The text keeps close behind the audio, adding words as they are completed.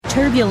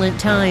Turbulent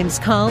times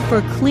call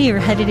for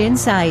clear-headed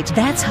insight.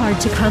 That's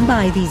hard to come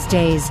by these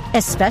days,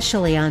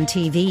 especially on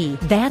TV.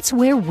 That's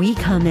where we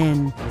come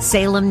in.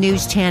 Salem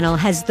News Channel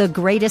has the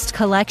greatest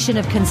collection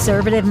of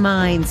conservative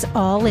minds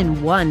all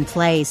in one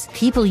place.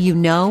 People you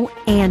know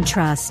and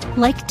trust,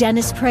 like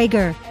Dennis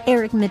Prager,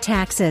 Eric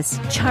Metaxas,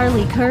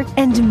 Charlie Kirk,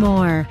 and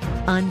more.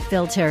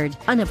 Unfiltered,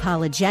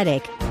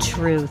 unapologetic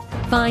truth.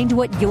 Find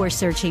what you're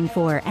searching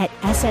for at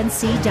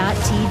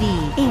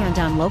snc.tv and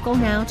on Local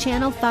Now,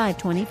 Channel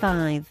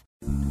 525.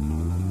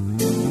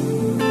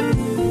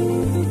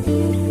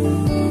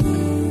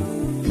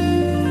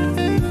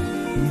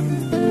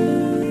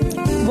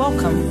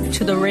 Welcome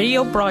to the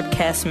radio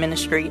broadcast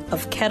ministry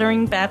of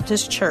Kettering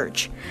Baptist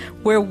Church,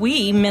 where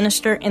we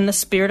minister in the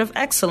spirit of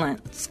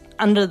excellence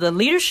under the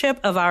leadership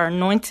of our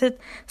anointed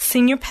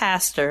senior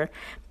pastor,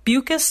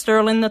 Bucas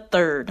Sterling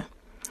III.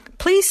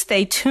 Please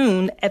stay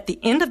tuned at the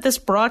end of this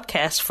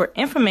broadcast for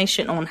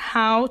information on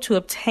how to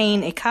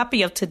obtain a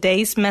copy of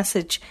today's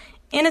message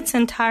in its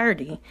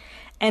entirety.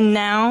 And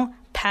now,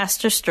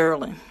 Pastor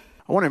Sterling.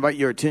 I want to invite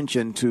your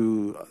attention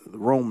to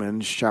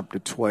Romans chapter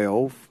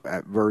 12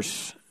 at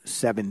verse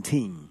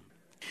 17.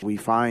 We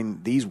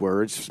find these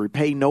words: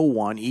 repay no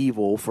one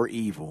evil for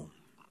evil.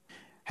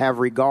 Have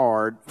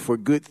regard for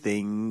good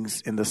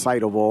things in the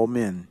sight of all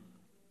men.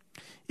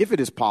 If it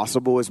is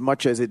possible, as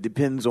much as it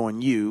depends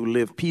on you,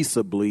 live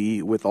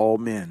peaceably with all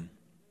men.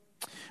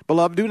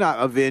 Beloved, do not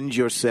avenge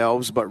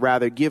yourselves, but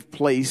rather give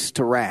place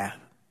to wrath.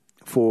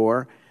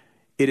 For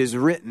it is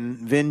written,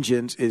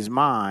 vengeance is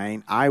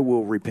mine, I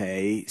will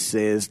repay,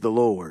 says the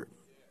Lord.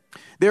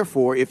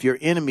 Therefore, if your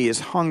enemy is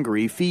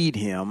hungry, feed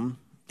him.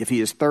 If he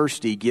is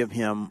thirsty, give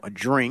him a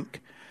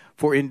drink.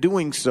 For in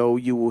doing so,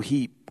 you will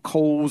heap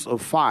coals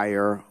of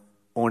fire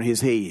on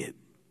his head.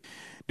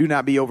 Do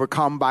not be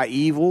overcome by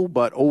evil,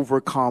 but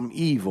overcome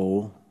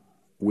evil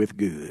with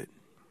good.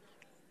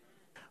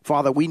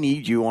 Father, we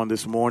need you on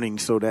this morning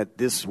so that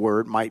this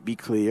word might be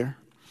clear,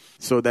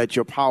 so that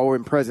your power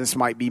and presence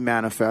might be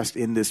manifest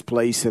in this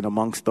place and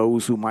amongst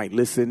those who might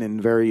listen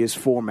in various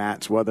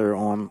formats, whether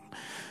on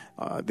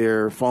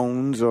their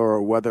phones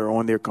or whether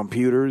on their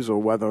computers or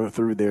whether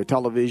through their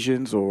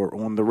televisions or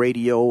on the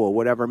radio or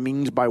whatever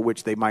means by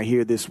which they might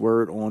hear this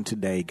word on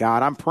today.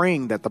 God, I'm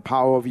praying that the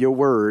power of your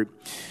word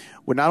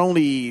would not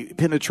only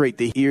penetrate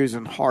the ears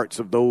and hearts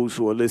of those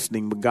who are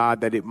listening, but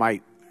God, that it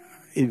might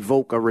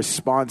evoke a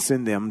response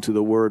in them to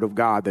the word of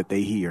God that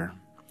they hear.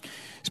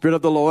 Spirit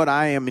of the Lord,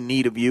 I am in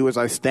need of you as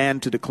I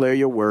stand to declare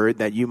your word,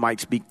 that you might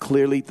speak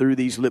clearly through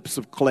these lips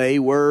of clay,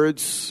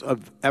 words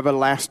of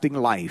everlasting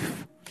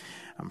life.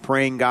 I'm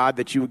praying, God,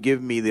 that you would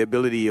give me the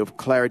ability of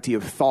clarity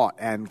of thought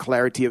and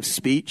clarity of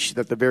speech,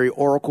 that the very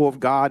oracle of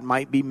God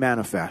might be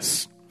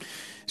manifest.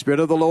 Spirit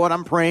of the Lord,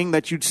 I'm praying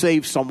that you'd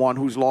save someone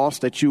who's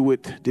lost, that you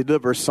would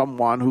deliver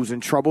someone who's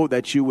in trouble,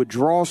 that you would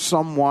draw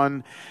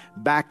someone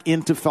back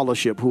into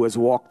fellowship who has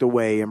walked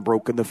away and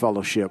broken the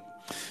fellowship.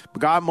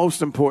 But God,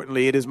 most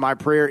importantly, it is my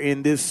prayer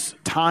in this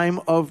time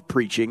of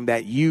preaching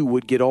that you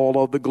would get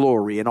all of the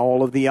glory and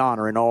all of the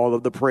honor and all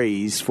of the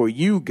praise. For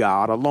you,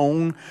 God,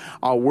 alone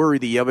are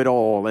worthy of it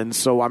all. And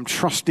so I'm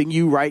trusting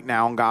you right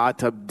now, God,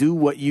 to do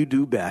what you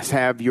do best.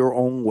 Have your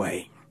own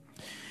way.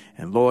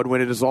 And Lord,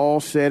 when it is all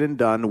said and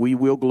done, we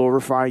will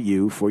glorify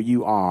you, for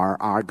you are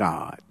our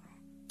God.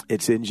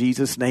 It's in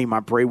Jesus' name I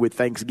pray with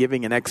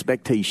thanksgiving and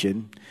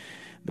expectation.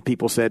 The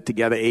people said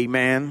together,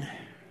 amen,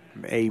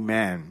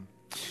 amen.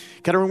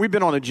 Kettering, we've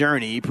been on a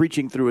journey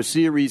preaching through a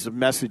series of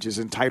messages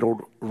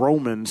entitled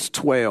Romans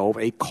 12,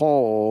 a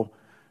call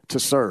to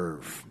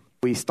serve.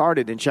 We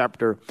started in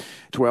chapter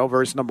 12,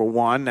 verse number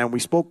 1, and we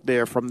spoke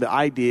there from the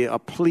idea, a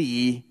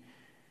plea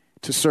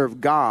to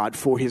serve God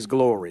for his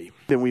glory.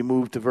 Then we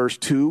moved to verse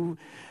 2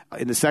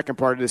 in the second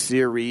part of the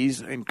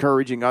series,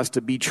 encouraging us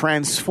to be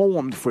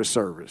transformed for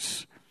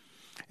service.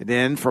 And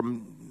then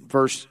from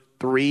verse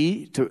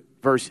 3 to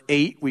verse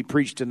 8, we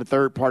preached in the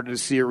third part of the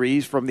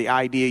series from the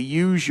idea,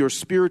 use your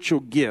spiritual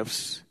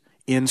gifts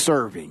in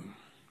serving.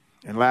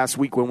 And last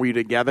week when we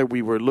were together,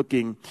 we were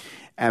looking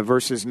at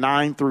verses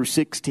 9 through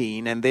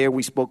 16, and there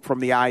we spoke from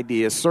the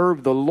idea,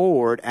 serve the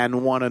Lord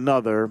and one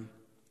another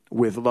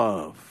with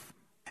love.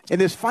 In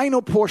this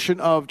final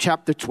portion of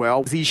chapter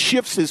 12, he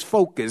shifts his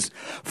focus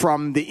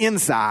from the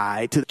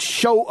inside to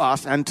show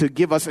us and to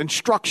give us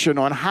instruction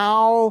on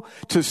how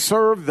to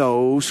serve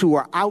those who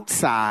are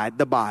outside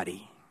the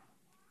body.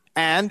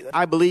 And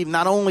I believe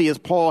not only is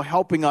Paul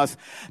helping us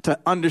to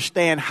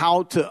understand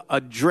how to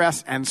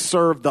address and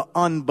serve the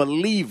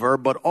unbeliever,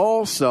 but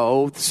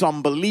also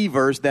some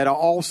believers that are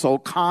also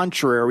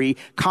contrary,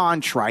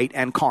 contrite,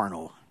 and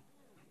carnal.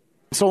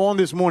 So on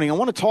this morning, I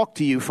want to talk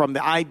to you from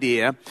the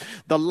idea,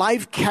 the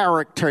life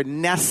character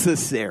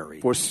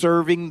necessary for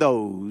serving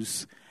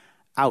those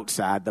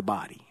outside the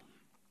body.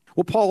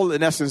 What Paul,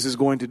 in essence, is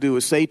going to do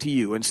is say to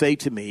you and say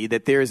to me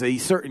that there is a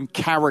certain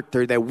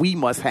character that we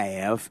must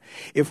have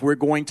if we're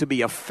going to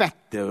be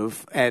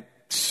effective at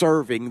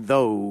serving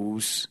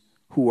those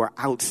who are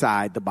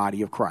outside the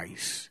body of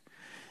Christ,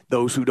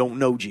 those who don't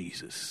know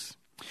Jesus.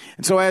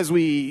 And so as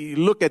we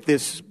look at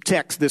this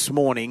text this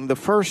morning, the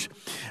first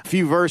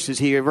few verses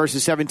here,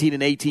 verses 17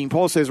 and 18,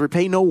 Paul says,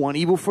 repay no one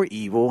evil for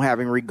evil,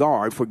 having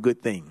regard for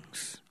good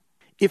things,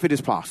 if it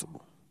is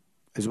possible.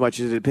 As much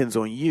as it depends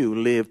on you,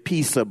 live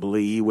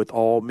peaceably with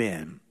all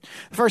men.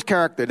 The first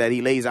character that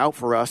he lays out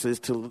for us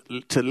is to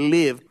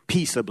live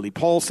peaceably.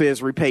 Paul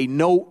says, repay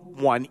no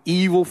one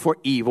evil for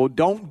evil.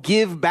 Don't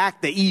give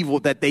back the evil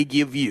that they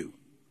give you.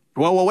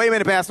 Well, wait a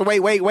minute, Pastor.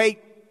 Wait.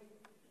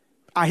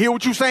 I hear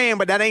what you're saying,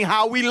 but that ain't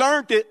how we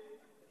learned it.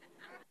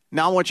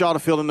 Now I want y'all to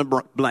fill in the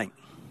blank.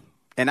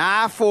 An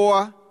eye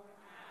for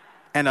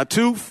and a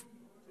tooth.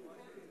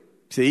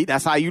 See,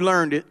 that's how you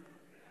learned it.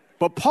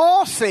 But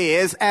Paul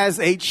says, as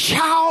a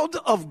child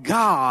of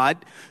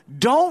God,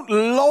 don't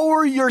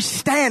lower your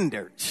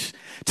standards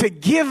to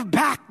give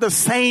back the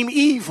same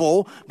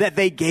evil that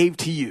they gave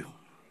to you.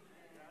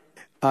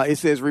 It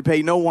says,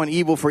 repay no one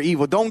evil for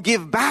evil. Don't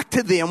give back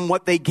to them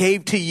what they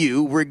gave to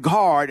you.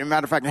 Regard, as a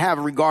matter of fact, have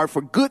a regard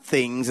for good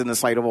things in the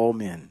sight of all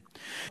men.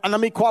 And let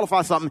me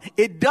qualify something.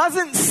 It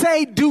doesn't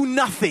say do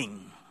nothing.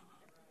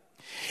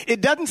 It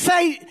doesn't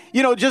say,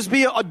 just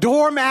be a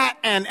doormat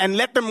and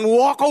let them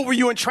walk over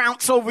you and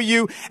trounce over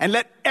you and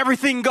let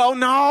everything go.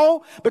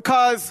 No,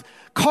 because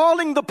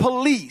calling the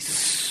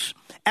police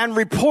and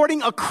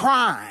reporting a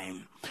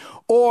crime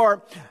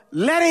or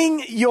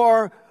letting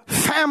your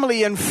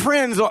family and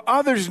friends or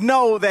others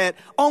know that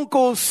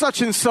uncle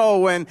such and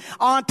so and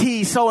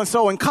auntie so and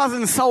so and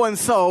cousin so and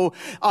so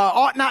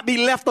ought not be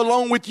left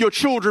alone with your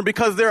children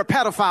because they're a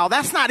pedophile.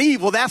 That's not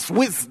evil. That's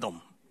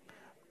wisdom.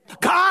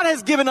 God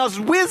has given us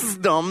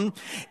wisdom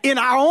in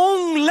our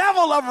own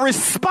level of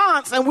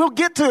response, and we'll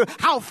get to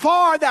how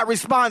far that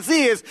response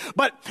is.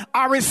 But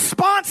our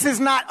response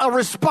is not a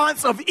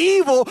response of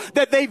evil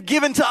that they've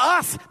given to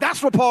us.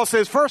 That's what Paul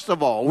says. First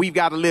of all, we've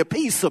got to live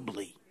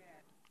peaceably.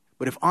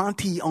 But if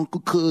auntie,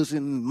 uncle,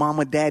 cousin,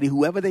 mama, daddy,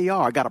 whoever they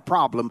are, got a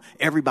problem,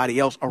 everybody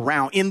else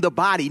around in the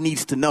body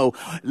needs to know,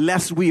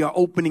 lest we are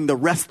opening the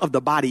rest of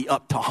the body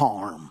up to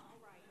harm.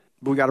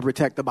 But we got to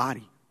protect the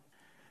body.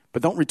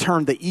 But don't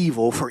return the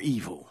evil for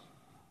evil.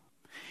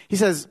 He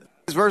says,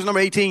 verse number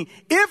 18,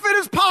 if it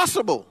is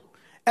possible,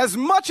 as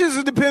much as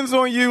it depends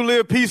on you,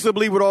 live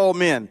peaceably with all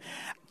men.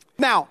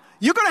 Now,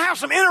 you're going to have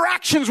some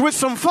interactions with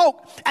some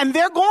folk, and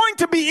they're going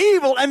to be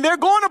evil, and they're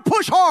going to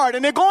push hard,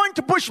 and they're going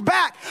to push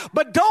back.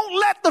 But don't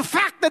let the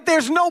fact that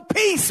there's no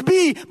peace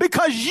be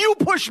because you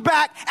pushed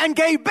back and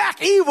gave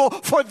back evil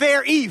for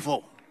their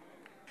evil.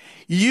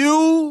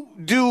 You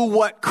do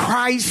what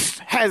Christ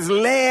has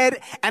led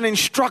and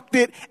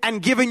instructed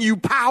and given you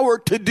power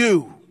to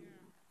do.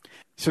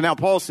 So now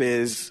Paul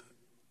says,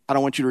 I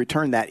don't want you to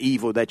return that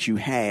evil that you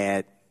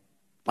had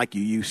like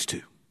you used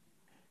to.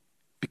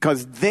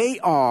 Because they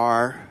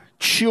are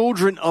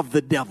children of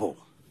the devil.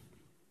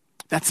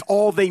 That's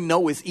all they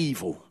know is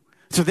evil.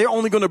 So they're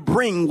only going to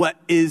bring what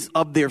is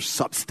of their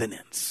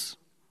substance.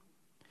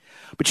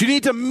 But you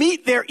need to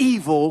meet their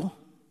evil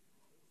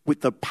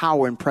with the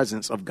power and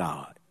presence of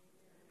God.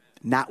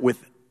 Not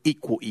with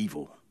equal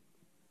evil.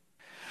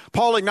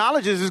 Paul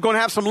acknowledges there's going to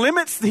have some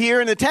limits here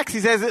in the text.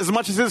 He says as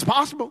much as is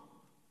possible.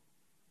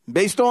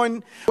 Based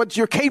on what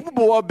you're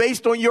capable of,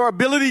 based on your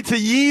ability to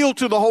yield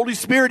to the Holy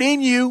Spirit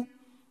in you.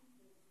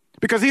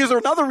 Because here's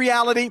another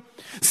reality.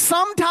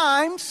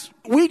 Sometimes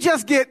we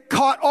just get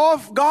caught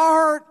off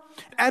guard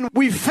and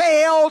we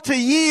fail to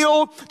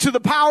yield to the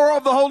power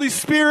of the Holy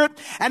Spirit.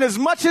 And as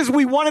much as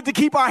we wanted to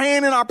keep our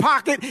hand in our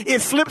pocket,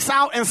 it slips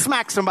out and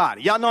smacks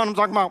somebody. Y'all know what I'm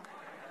talking about?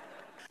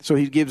 So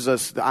he gives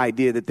us the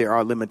idea that there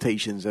are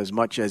limitations as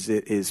much as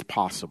it is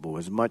possible,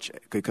 as much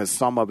because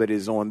some of it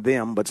is on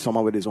them, but some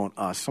of it is on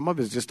us. Some of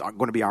it is just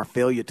going to be our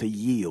failure to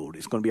yield.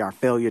 It's going to be our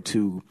failure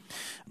to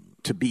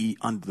be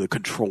under the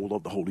control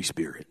of the Holy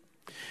Spirit.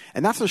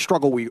 And that's a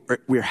struggle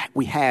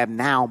we have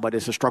now, but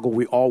it's a struggle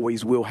we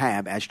always will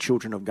have as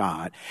children of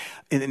God.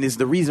 And it's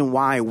the reason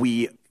why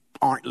we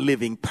aren't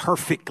living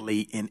perfectly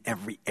in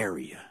every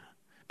area,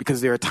 because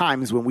there are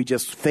times when we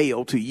just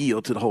fail to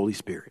yield to the Holy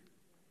Spirit.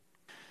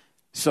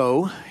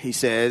 So he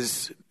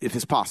says, if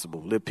it's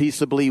possible, live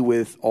peaceably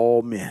with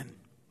all men,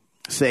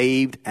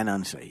 saved and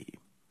unsaved.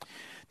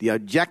 The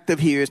objective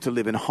here is to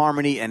live in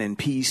harmony and in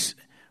peace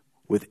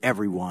with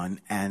everyone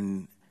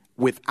and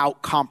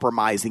without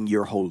compromising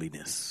your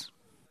holiness.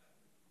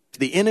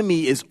 The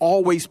enemy is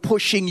always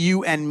pushing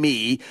you and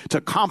me to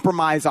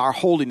compromise our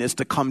holiness,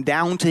 to come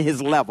down to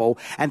his level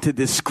and to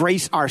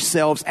disgrace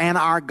ourselves and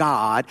our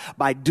God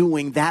by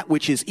doing that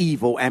which is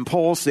evil. And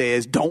Paul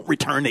says, don't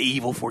return the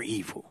evil for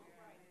evil.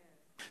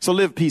 So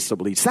live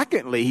peaceably.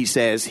 Secondly, he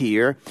says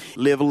here,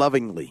 live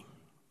lovingly.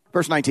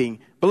 Verse 19,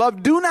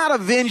 beloved, do not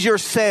avenge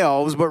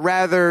yourselves, but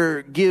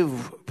rather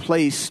give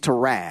place to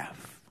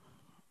wrath.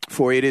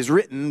 For it is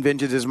written,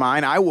 vengeance is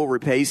mine, I will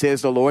repay,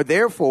 says the Lord.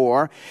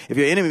 Therefore, if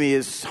your enemy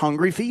is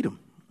hungry, feed him.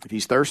 If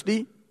he's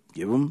thirsty,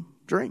 give him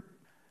drink.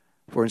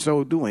 For in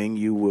so doing,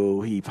 you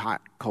will heap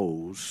hot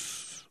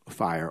coals of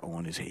fire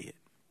on his head.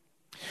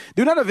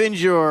 Do not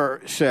avenge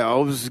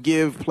yourselves,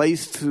 give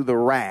place to the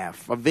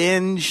wrath.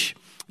 Avenge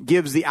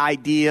gives the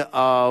idea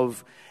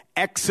of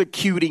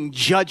executing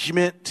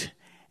judgment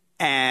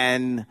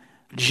and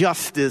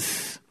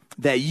justice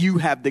that you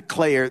have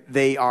declared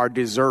they are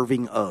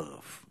deserving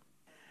of.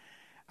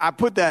 I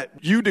put that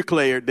you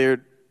declared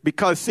there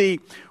because,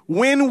 see,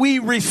 when we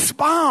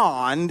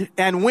respond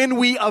and when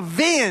we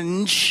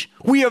avenge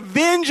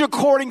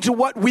according to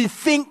what we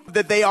think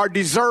that they are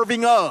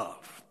deserving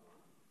of.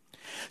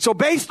 So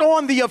based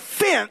on the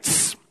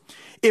offense,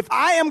 if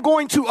I am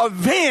going to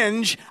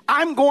avenge,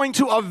 I'm going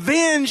to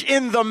avenge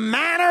in the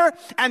manner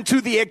and to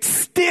the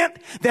extent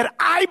that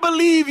I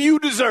believe you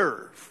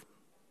deserve.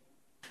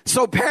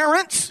 So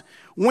parents,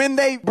 when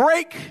they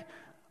break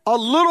a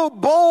little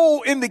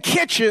bowl in the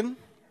kitchen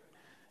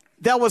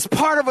that was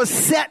part of a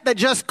set that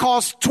just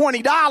cost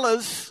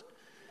 $20,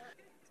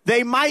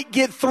 they might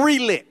get 3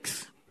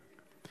 licks.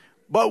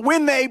 But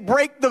when they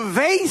break the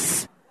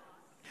vase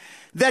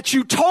that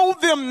you told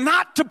them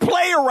not to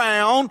play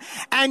around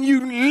and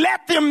you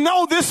let them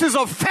know this is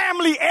a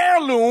family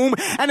heirloom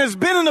and has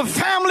been in the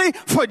family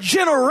for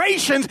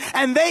generations,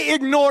 and they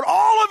ignored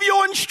all of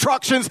your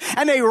instructions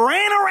and they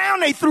ran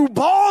around, they threw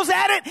balls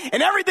at it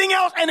and everything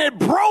else, and it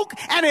broke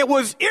and it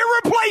was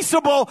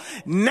irreplaceable.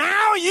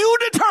 Now you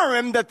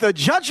determine that the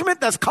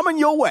judgment that's coming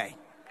your way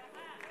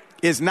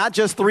is not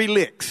just 3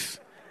 licks.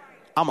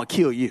 I'm going to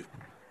kill you.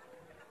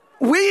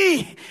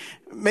 We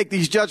make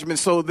these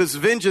judgments, so this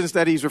vengeance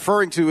that he's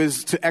referring to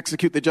is to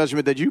execute the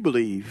judgment that you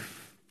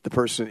believe the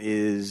person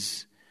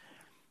is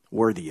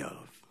worthy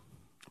of.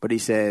 But he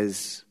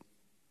says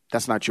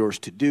that's not yours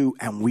to do,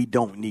 and we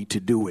don't need to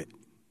do it.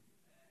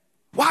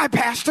 Why,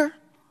 Pastor?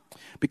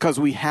 Because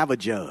we have a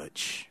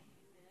judge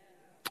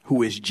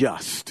who is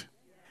just,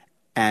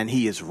 and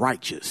he is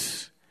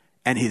righteous,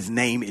 and his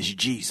name is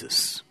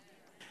Jesus.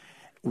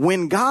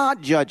 When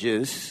God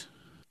judges,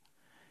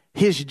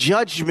 his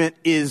judgment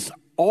is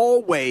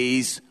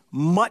always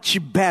much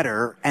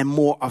better and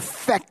more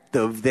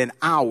effective than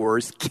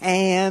ours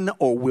can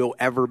or will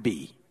ever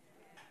be.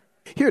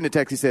 Here in the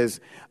text, he says,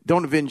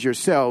 don't avenge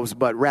yourselves,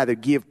 but rather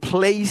give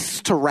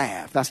place to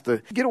wrath. That's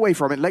the get away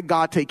from it. Let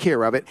God take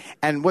care of it.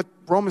 And what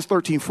Romans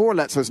 13:4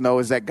 lets us know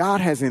is that God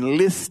has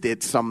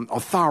enlisted some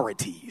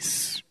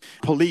authorities,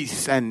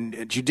 police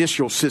and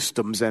judicial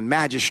systems and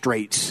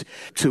magistrates,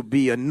 to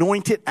be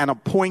anointed and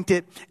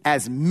appointed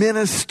as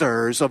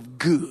ministers of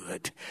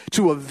good,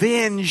 to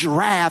avenge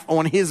wrath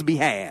on his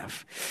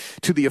behalf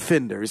to the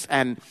offenders,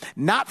 and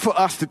not for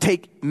us to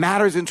take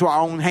matters into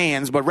our own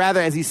hands, but rather,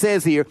 as he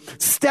says here,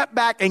 step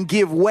back and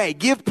give way,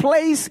 give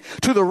place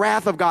to the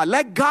wrath of God.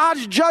 Let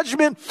God's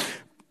judgment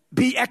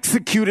be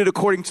executed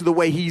according to the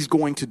way he's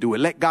going to do it.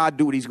 Let God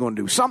do what he's going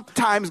to do.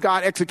 Sometimes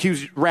God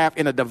executes wrath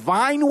in a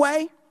divine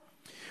way,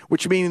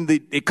 which means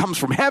it comes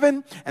from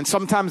heaven, and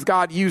sometimes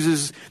God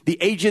uses the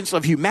agents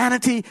of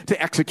humanity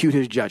to execute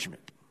his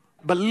judgment.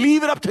 But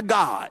leave it up to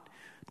God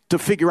to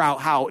figure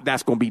out how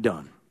that's going to be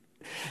done.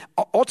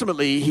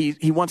 Ultimately,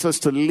 he wants us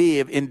to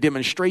live in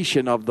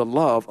demonstration of the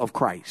love of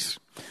Christ.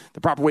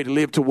 The proper way to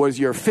live towards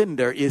your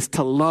offender is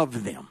to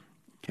love them.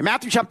 In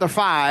Matthew chapter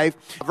 5,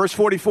 verse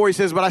 44, he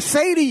says, but I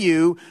say to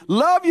you,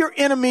 love your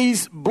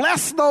enemies,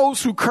 bless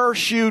those who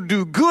curse you,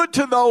 do good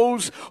to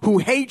those who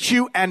hate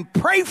you, and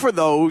pray for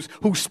those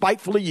who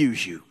spitefully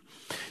use you.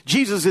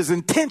 Jesus is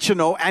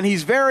intentional, and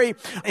he's very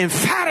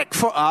emphatic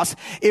for us.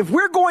 If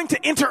we're going to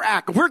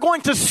interact, if we're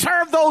going to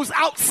serve those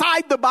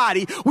outside the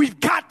body, we've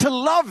got to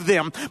love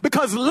them,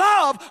 because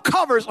love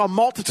covers a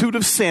multitude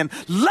of sin.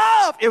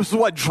 Love is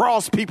what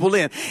draws people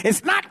in.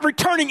 It's not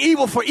returning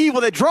evil for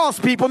evil that draws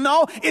people.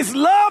 No, it's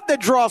love that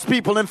draws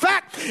people. In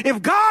fact,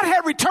 if God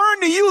had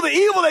returned to you the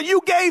evil that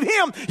you gave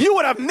him, you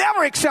would have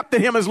never accepted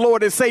him as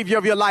Lord and Savior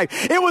of your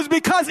life. It was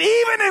because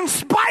even in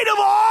spite of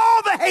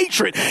all the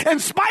hatred, in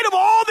spite of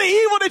all the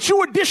evil that you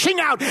were dishing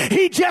out,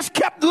 he just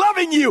kept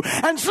loving you.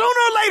 And sooner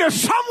or later,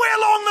 somewhere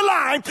along the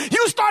line,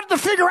 you started to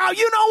figure out,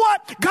 you know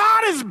what?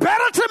 God is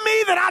better to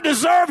me than I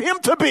deserve him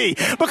to be,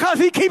 because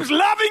he keeps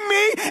loving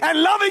me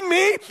and loving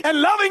me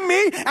and loving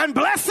me and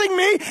blessing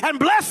me and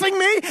blessing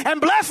me and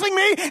blessing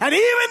me. And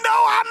even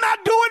though I'm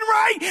not doing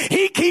right,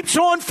 he keeps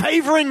on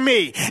favoring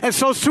me. And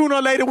so sooner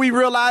or later, we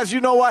realize,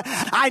 you know what?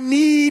 I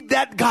need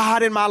that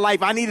God in my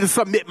life. I need to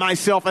submit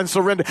myself and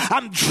surrender.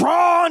 I'm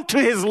drawn to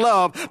his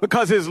love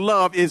because his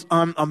love is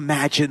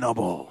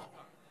unimaginable.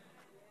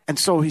 And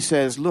so he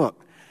says, look,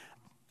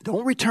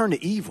 don't return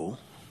to evil,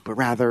 but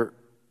rather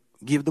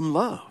give them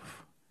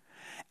love.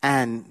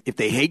 And if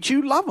they hate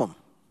you, love them.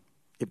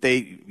 If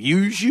they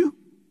use you,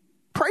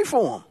 pray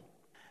for them.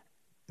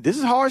 This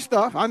is hard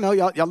stuff. I know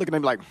y'all looking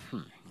at me like,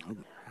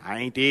 I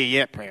ain't there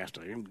yet,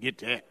 Pastor. I didn't get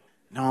that.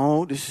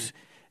 No,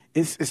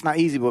 it's not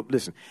easy, but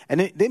listen.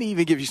 And then he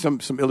even gives you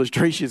some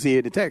illustrations here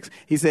in the text.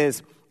 He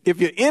says, if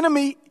your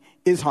enemy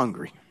is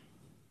hungry,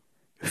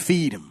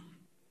 feed him.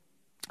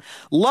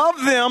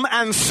 Love them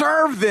and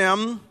serve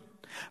them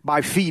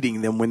by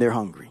feeding them when they're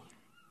hungry.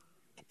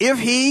 If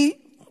he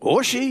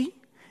or she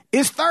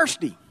is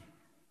thirsty,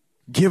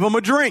 give them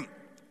a drink.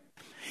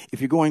 if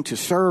you're going to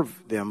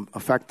serve them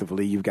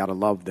effectively, you've got to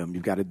love them.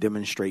 You've got to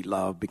demonstrate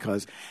love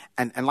because,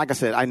 and like I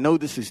said, I know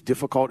this is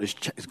difficult.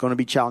 It's going to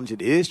be challenging.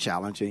 It is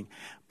challenging.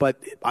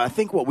 But I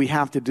think what we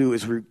have to do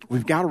is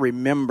we've got to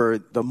remember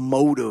the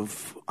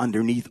motive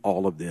underneath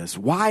all of this.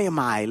 Why am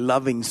I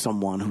loving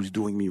someone who's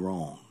doing me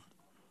wrong?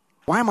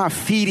 Why am I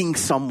feeding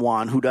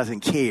someone who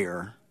doesn't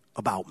care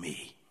about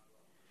me?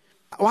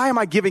 Why am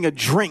I giving a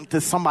drink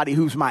to somebody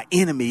who's my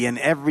enemy and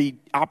every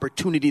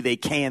opportunity they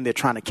can, they're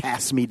trying to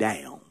cast me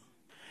down?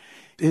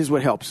 Here's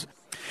what helps.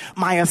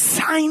 My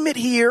assignment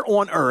here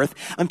on earth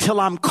until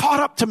I'm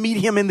caught up to meet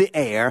him in the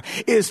air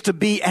is to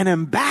be an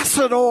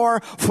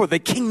ambassador for the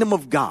kingdom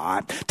of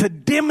God, to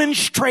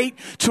demonstrate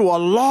to a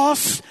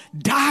lost,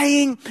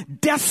 dying,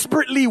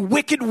 desperately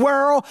wicked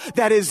world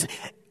that is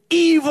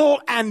evil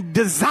and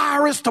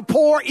desirous to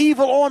pour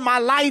evil on my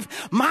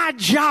life. My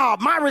job,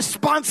 my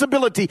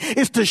responsibility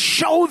is to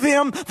show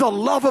them the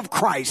love of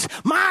Christ.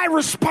 My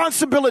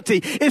responsibility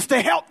is to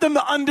help them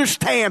to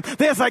understand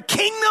there's a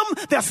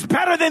kingdom that's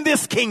better than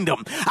this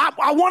kingdom.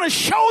 I want to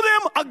show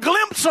them a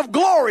glimpse of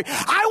glory.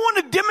 I want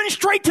to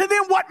demonstrate to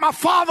them what my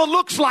Father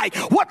looks like,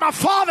 what my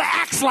Father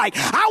acts like.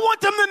 I want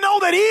them to know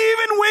that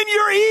even when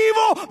you're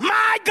evil,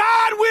 my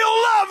God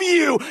will love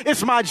you.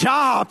 It's my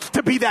job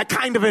to be that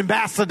kind of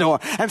ambassador.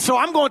 And so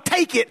I'm going to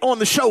take it on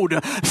the shoulder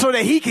so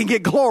that he can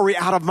get glory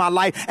out of my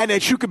life and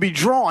that you can be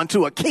drawn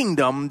to a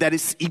kingdom that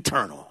is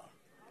eternal.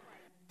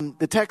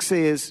 The text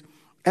says,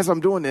 as I'm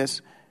doing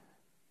this,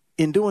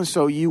 in doing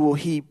so, you will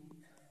heap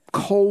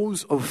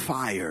coals of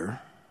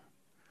fire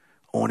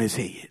on his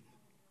head.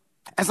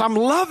 As I'm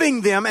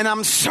loving them and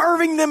I'm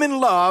serving them in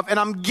love and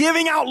I'm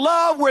giving out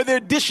love where they're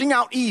dishing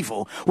out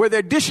evil, where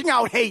they're dishing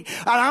out hate,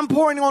 and I'm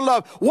pouring on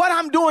love, what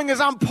I'm doing is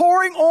I'm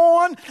pouring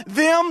on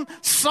them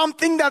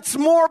something that's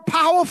more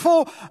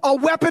powerful, a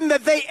weapon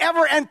that they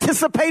ever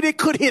anticipated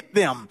could hit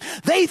them.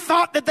 They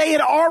thought that they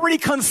had already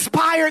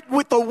conspired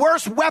with the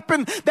worst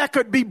weapon that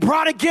could be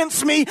brought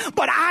against me,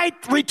 but I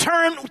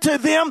returned to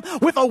them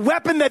with a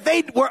weapon that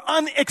they were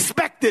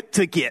unexpected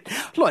to get.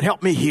 Lord,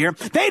 help me here.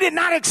 They did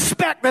not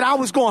expect that I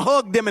was going to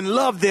hug them and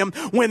love them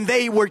when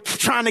they were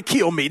trying to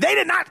kill me. They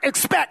did not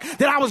expect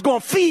that I was going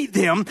to feed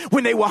them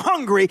when they were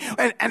hungry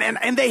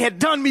and they had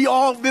done me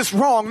all this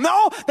wrong.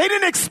 No, they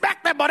didn't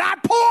expect that, but I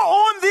pour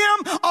on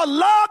them a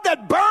love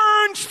that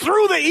burns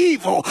through the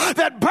evil,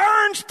 that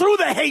burns through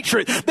the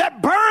hatred,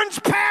 that burns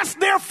past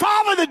their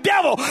father, the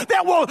devil,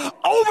 that will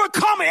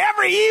overcome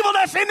every evil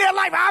that's in their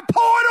life. I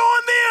pour it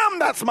on them.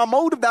 That's my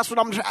motive. That's what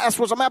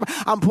I'm after.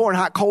 I'm pouring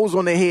hot coals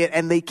on their head,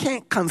 and they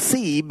can't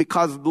conceive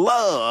because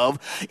love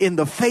in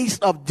the face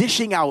of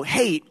dishing out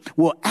hate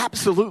will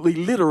absolutely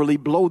literally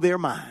blow their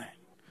mind.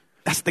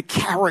 That's the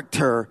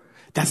character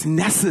that's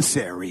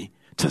necessary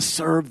to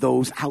serve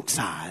those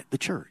outside the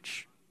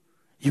church.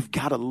 You've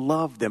got to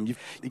love them. You've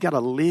got to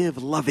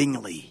live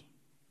lovingly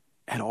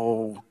at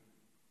all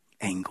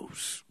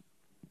angles.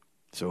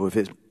 So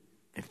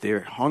if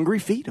they're hungry,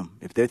 feed them.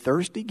 If they're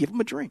thirsty, give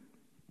them a drink.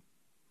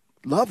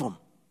 Love them.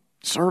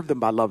 Serve them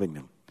by loving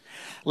them.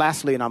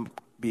 Lastly, and I'm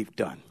be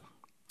done.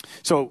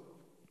 So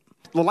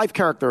the life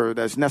character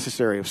that's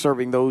necessary of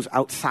serving those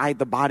outside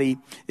the body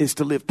is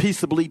to live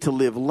peaceably, to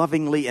live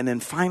lovingly. And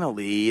then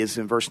finally is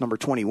in verse number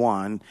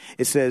 21.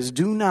 It says,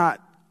 do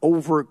not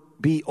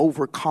be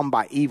overcome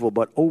by evil,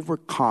 but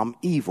overcome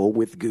evil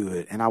with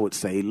good. And I would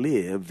say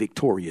live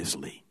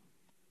victoriously.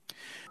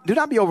 Do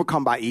not be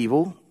overcome by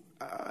evil.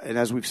 And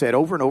as we've said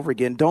over and over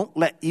again, don't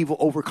let evil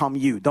overcome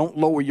you. Don't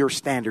lower your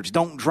standards.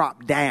 Don't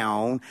drop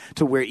down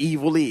to where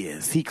evil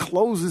is. He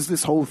closes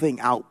this whole thing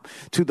out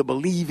to the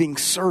believing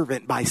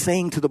servant by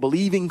saying to the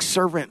believing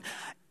servant,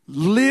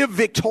 live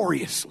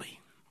victoriously.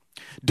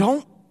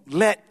 Don't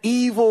let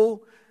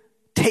evil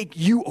take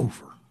you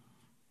over.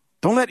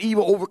 Don't let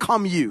evil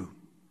overcome you.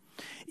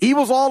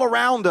 Evil's all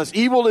around us.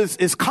 Evil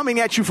is coming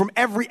at you from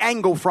every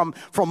angle, from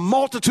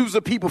multitudes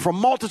of people, from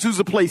multitudes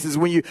of places.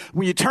 When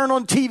you turn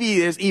on TV,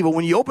 there's evil.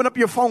 When you open up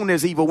your phone,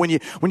 there's evil. When you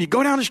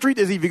go down the street,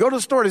 there's evil. You go to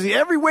the store, there's evil.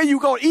 Everywhere you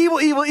go,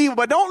 evil, evil, evil.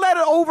 But don't let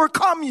it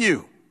overcome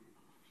you.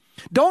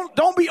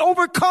 Don't be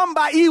overcome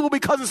by evil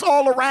because it's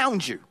all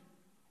around you.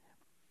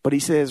 But he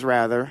says,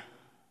 rather,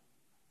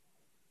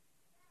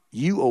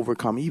 you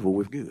overcome evil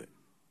with good.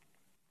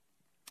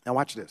 Now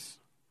watch this.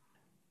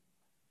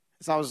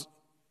 As I was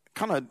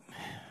kind of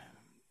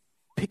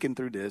picking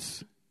through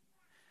this,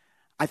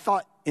 I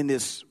thought in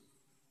this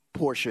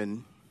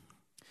portion,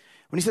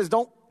 when he says,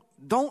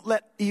 don't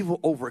let evil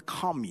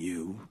overcome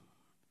you,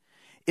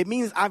 it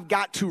means I've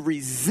got to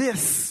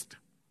resist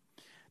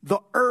the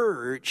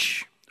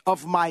urge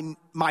of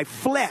my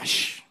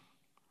flesh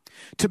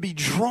to be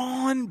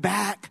drawn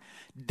back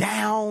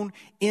down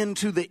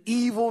into the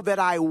evil that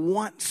I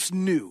once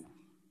knew.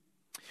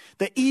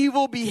 The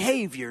evil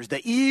behaviors,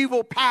 the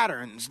evil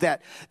patterns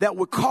that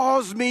would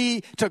cause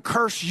me to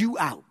curse you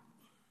out.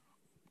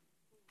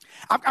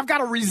 I've got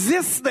to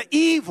resist the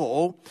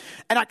evil,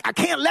 and I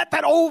can't let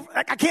that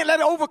I can't let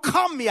it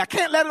overcome me. I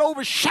can't let it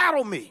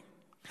overshadow me.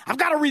 I've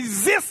got to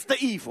resist the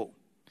evil.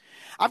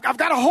 I've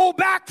got to hold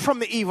back from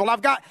the evil.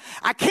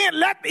 I can't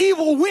let the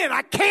evil win.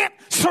 I can't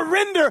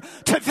surrender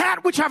to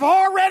that which I've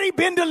already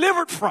been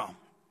delivered from.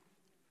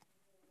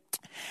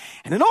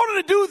 And in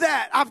order to do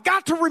that, I've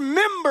got to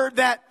remember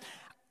that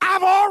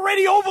I've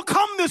already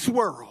overcome this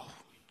world.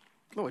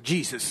 Lord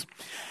Jesus.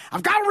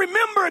 I've got to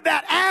remember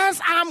that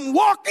as I'm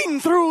walking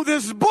through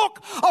this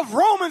book of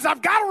Romans,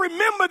 I've got to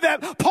remember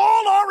that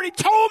Paul already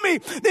told me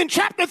in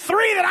chapter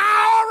 3 that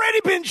I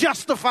already been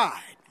justified.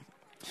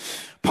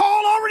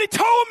 Paul already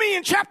told me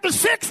in chapter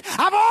 6,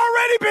 I've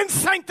already been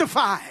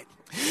sanctified.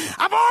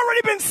 I've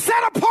already been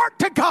set apart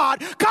to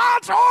God.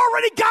 God's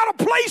already got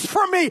a place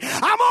for me.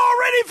 I'm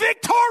already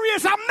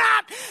victorious. I'm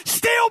not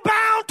still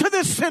bound to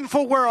this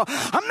sinful world.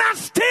 I'm not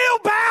still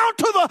bound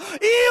to the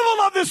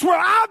evil of this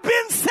world. I've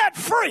been set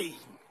free.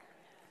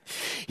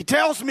 He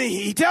tells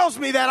me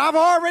that I've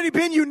already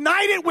been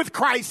united with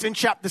Christ in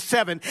chapter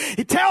 7.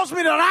 He tells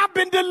me that I've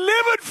been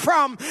delivered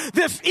from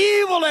this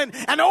evil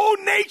and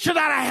old nature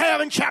that I have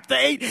in chapter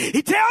 8.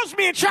 He tells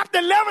me in chapter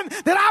 11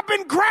 that I've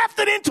been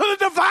grafted into the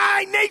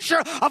divine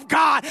nature of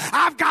God.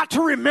 I've got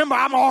to remember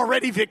I'm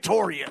already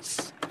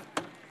victorious.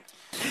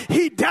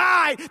 He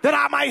died that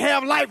I might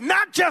have life,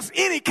 not just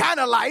any kind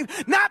of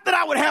life, not that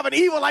I would have an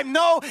evil life.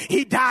 No,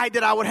 he died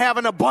that I would have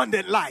an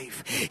abundant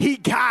life. He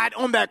died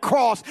on that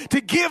cross to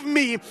give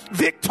me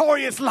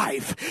victorious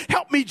life.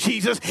 Help me,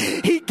 Jesus.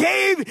 He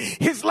gave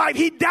his life.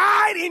 He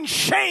died in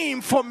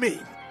shame for me,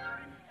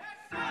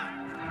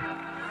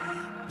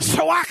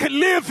 so I could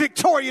live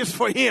victorious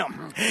for him.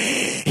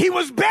 He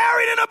was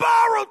buried in a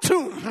borrowed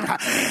tomb,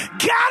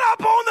 got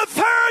up on the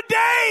third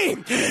day,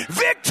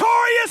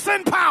 victorious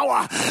in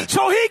power,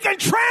 so he can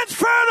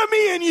transfer to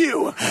me and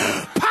you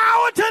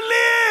power to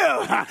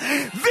live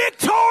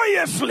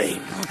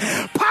victoriously,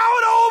 power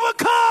to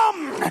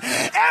overcome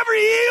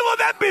every evil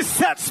that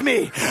besets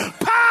me,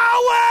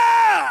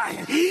 power,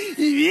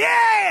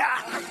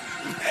 yeah,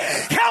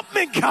 help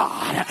me,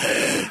 God,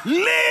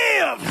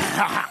 live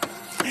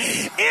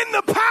in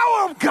the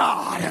power of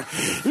God,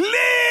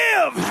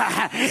 live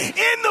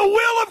in the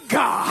will of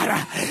God,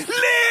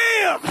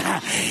 live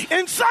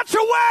in such a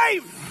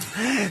way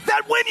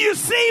that when you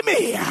see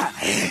me,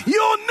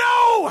 you'll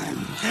know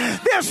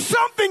there's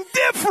something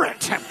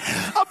different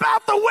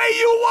about the way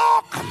you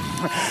walk.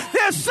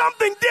 There's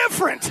something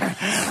different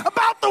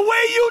about the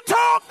way you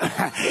talk.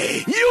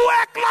 You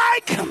act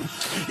like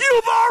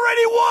you've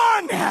already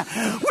won.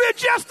 We're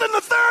just in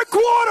the third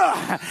quarter.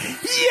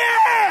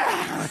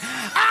 Yeah,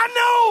 I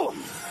know.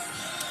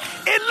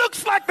 It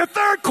looks like the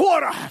third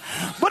quarter,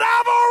 but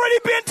I've already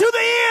been to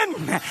the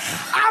end.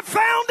 I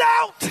found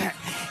out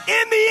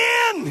in the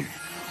end,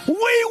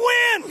 we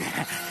win.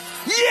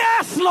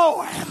 Yes,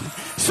 Lord.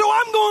 So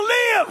I'm going to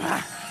live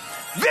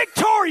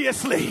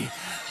victoriously.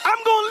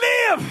 I'm going to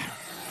live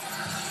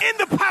in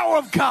the power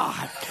of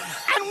God.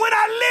 And when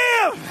I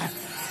live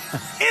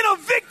in a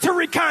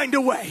victory kind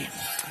of way,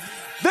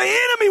 the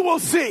enemy will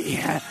see,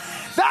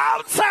 the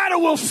outsider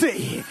will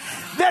see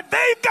that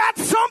they've got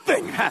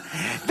something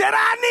that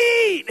I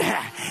need.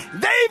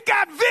 They've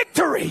got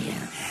victory.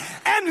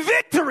 And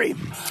victory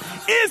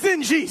is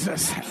in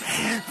Jesus.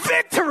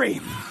 Victory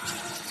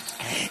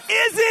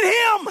is in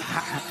him.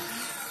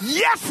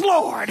 Yes,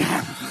 Lord.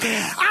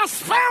 I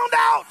found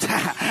out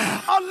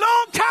a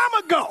long time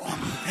ago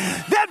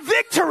that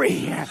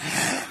victory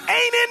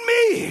ain't in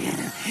me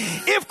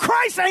if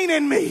Christ ain't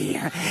in me.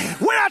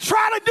 When I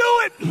try to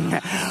do it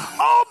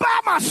all by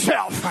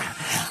myself,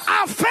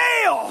 I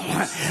fail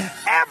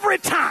every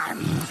time.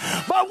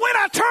 But when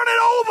I turn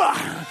it over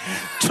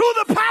to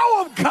the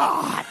power of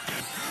God,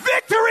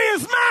 victory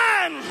is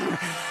mine.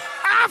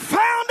 I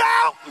found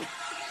out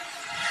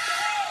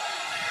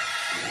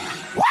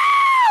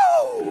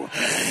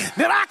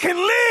that I can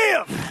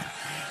live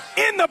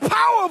in the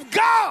power of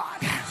God.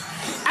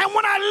 And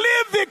when I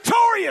live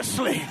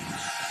victoriously,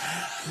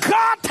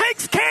 God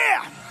takes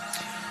care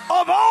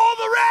of all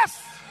the rest.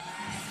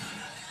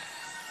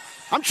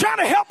 I'm trying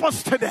to help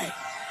us today.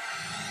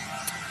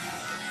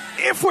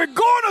 If we're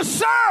going to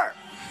serve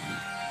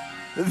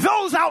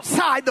those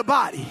outside the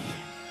body,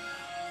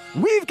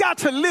 we've got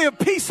to live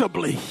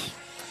peaceably.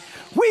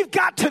 We've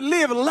got to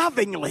live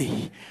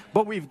lovingly,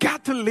 but we've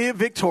got to live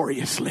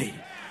victoriously,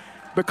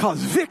 because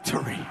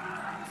victory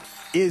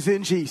is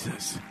in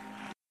Jesus.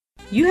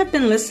 You have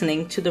been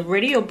listening to the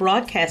radio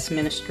broadcast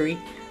ministry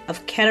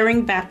of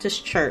Kettering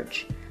Baptist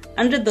Church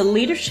under the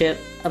leadership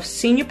of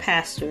Senior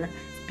Pastor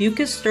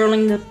Bucus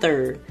Sterling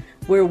III,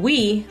 where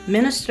we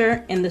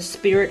minister in the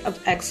spirit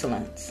of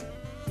excellence.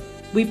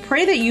 We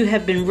pray that you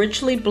have been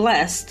richly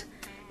blessed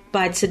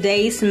by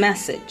today's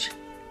message.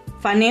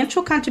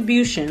 Financial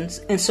contributions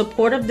in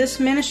support of this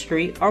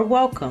ministry are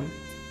welcome.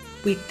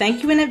 We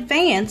thank you in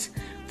advance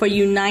for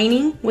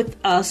uniting with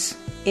us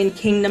in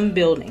kingdom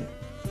building.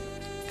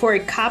 For a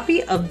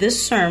copy of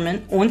this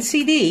sermon on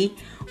CD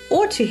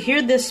or to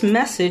hear this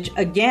message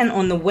again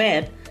on the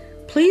web,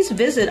 please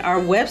visit our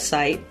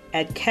website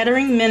at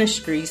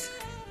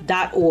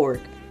ketteringministries.org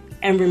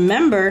and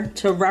remember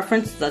to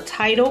reference the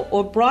title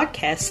or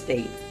broadcast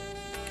date.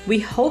 We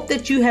hope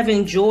that you have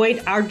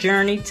enjoyed our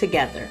journey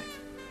together.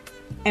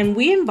 and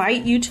we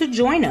invite you to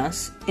join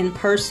us in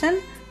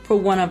person for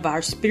one of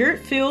our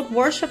Spirit-filled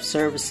worship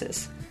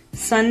services,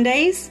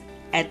 Sundays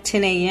at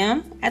 10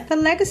 a.m. at the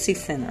Legacy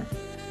Center,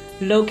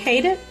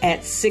 located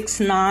at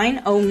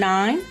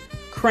 6909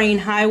 Crane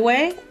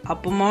Highway,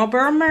 Upper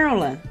Marlboro,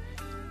 Maryland,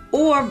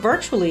 or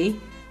virtually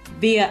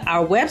via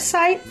our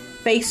website,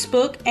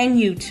 Facebook, and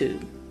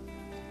YouTube.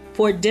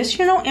 For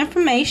additional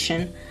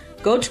information,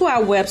 go to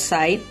our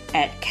website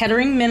at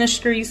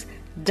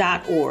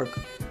ketteringministries.org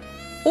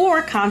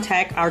or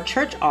contact our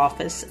church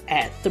office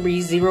at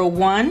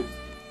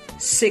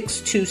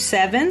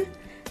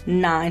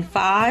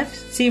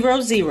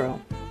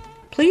 301-627-9500.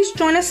 Please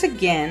join us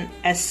again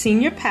as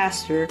Senior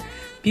Pastor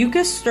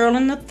Bucas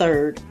Sterling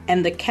III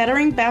and the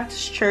Kettering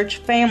Baptist Church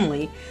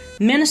family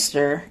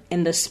minister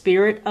in the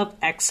spirit of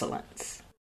excellence.